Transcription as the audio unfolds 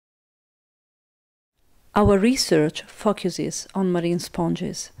Our research focuses on marine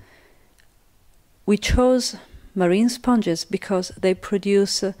sponges. We chose marine sponges because they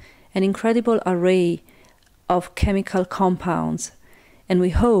produce an incredible array of chemical compounds, and we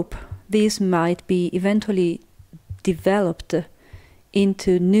hope these might be eventually developed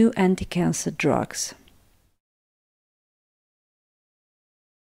into new anti-cancer drugs.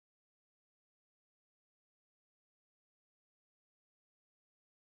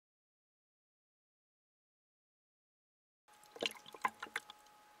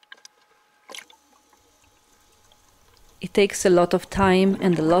 It takes a lot of time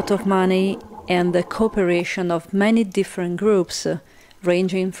and a lot of money and the cooperation of many different groups,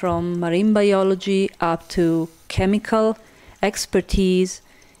 ranging from marine biology up to chemical expertise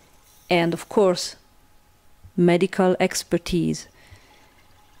and, of course, medical expertise.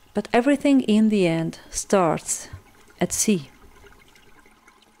 But everything in the end starts at sea.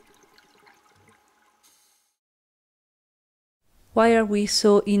 Why are we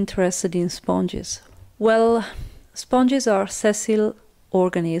so interested in sponges? Well, sponges are sessile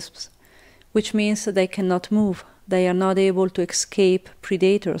organisms, which means that they cannot move. They are not able to escape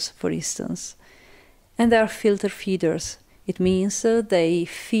predators, for instance. And they are filter feeders. It means they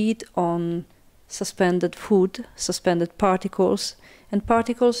feed on suspended food, suspended particles, and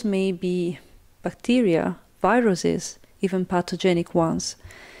particles may be bacteria, viruses, even pathogenic ones.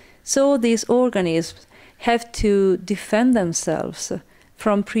 So these organisms have to defend themselves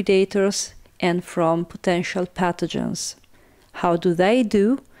from predators and from potential pathogens. How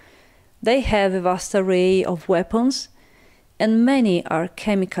do? They have a vast array of weapons, and many are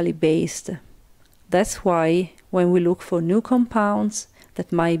chemically based. That's why when we look for new compounds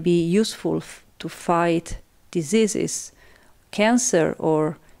that might be useful to fight diseases, cancer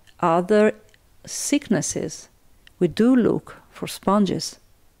or other sicknesses, we do look for sponges.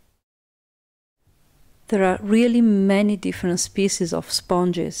 There are really many different species of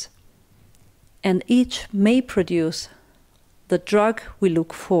sponges, and each may produce the drug we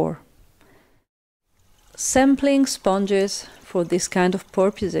look for. Sampling sponges for this kind of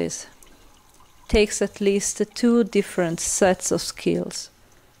purposes takes at least 2 different sets of skills.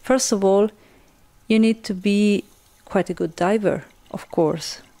 First of all, you need to be quite a good diver, of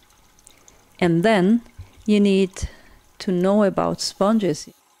course. And then you need to know about sponges.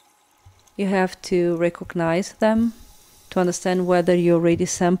 You have to recognize them, to understand whether you already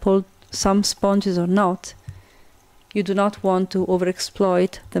sampled some sponges or not. You do not want to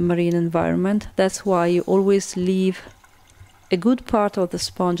overexploit the marine environment. That's why you always leave a good part of the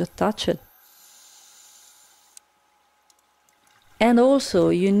sponge untouched. And also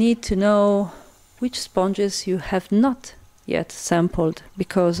you need to know which sponges you have not yet sampled,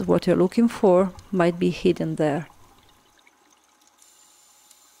 because what you're looking for might be hidden there.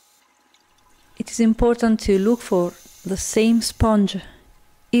 It is important to look for the same sponge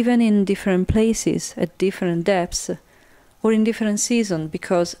even in different places, at different depths, or in different seasons,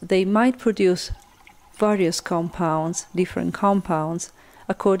 because they might produce various compounds, different compounds,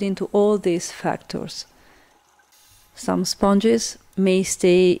 according to all these factors. Some sponges may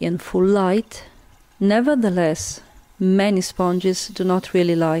stay in full light. Nevertheless, many sponges do not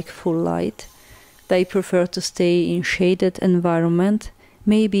really like full light. They prefer to stay in shaded environment,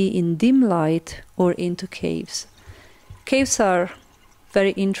 maybe in dim light or into caves. Caves are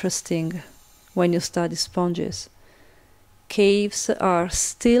very interesting when you study sponges. Caves are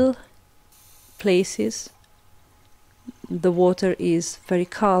still places. The water is very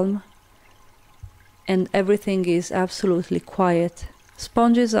calm and everything is absolutely quiet.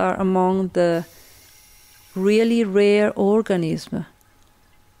 Sponges are among the really rare organisms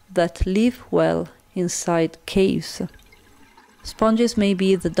that live well inside caves. Sponges may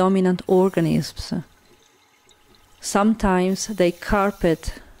be the dominant organisms. Sometimes they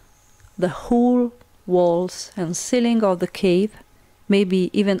carpet the whole walls and ceiling of the cave, maybe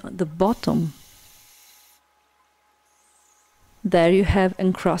even the bottom. There you have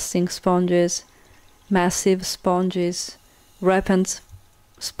encrusting sponges, massive sponges, rampant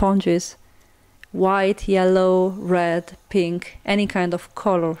sponges, white, yellow, red, pink, any kind of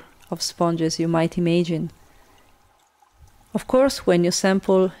color of sponges you might imagine. Of course, when you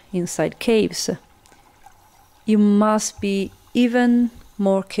sample inside caves, you must be even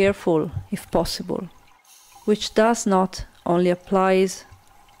more careful if possible, which does not only applies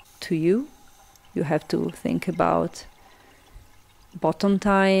to you. You have to think about bottom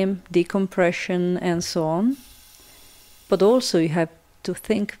time, decompression, and so on. But also you have to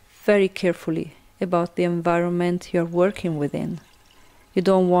think very carefully about the environment you're working within. You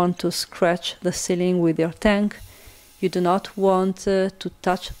don't want to scratch the ceiling with your tank. You do not want to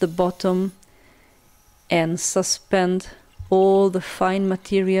touch the bottom. and suspend all the fine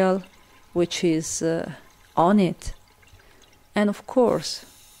material which is on it. And of course,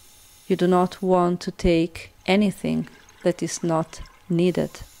 you do not want to take anything that is not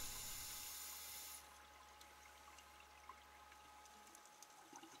needed.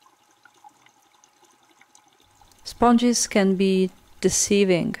 Sponges can be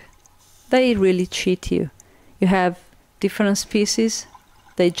deceiving. They really cheat you. You have different species,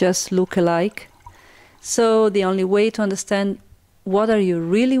 they just look alike. So the only way to understand what are you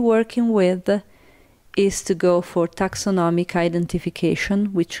really working with is to go for taxonomic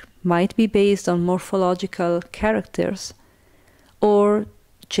identification, which might be based on morphological characters or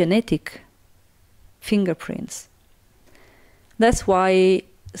genetic fingerprints. That's why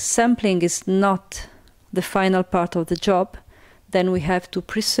sampling is not the final part of the job. Then we have to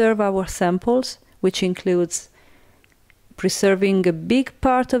preserve our samples, which includes preserving a big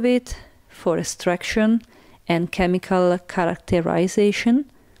part of it for extraction and chemical characterization,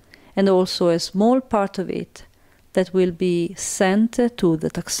 and also a small part of it that will be sent to the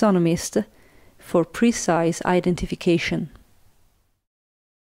taxonomist for precise identification.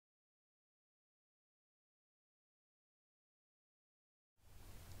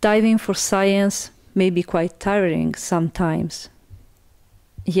 Diving for science may be quite tiring sometimes,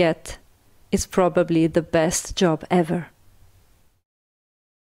 yet it's probably the best job ever.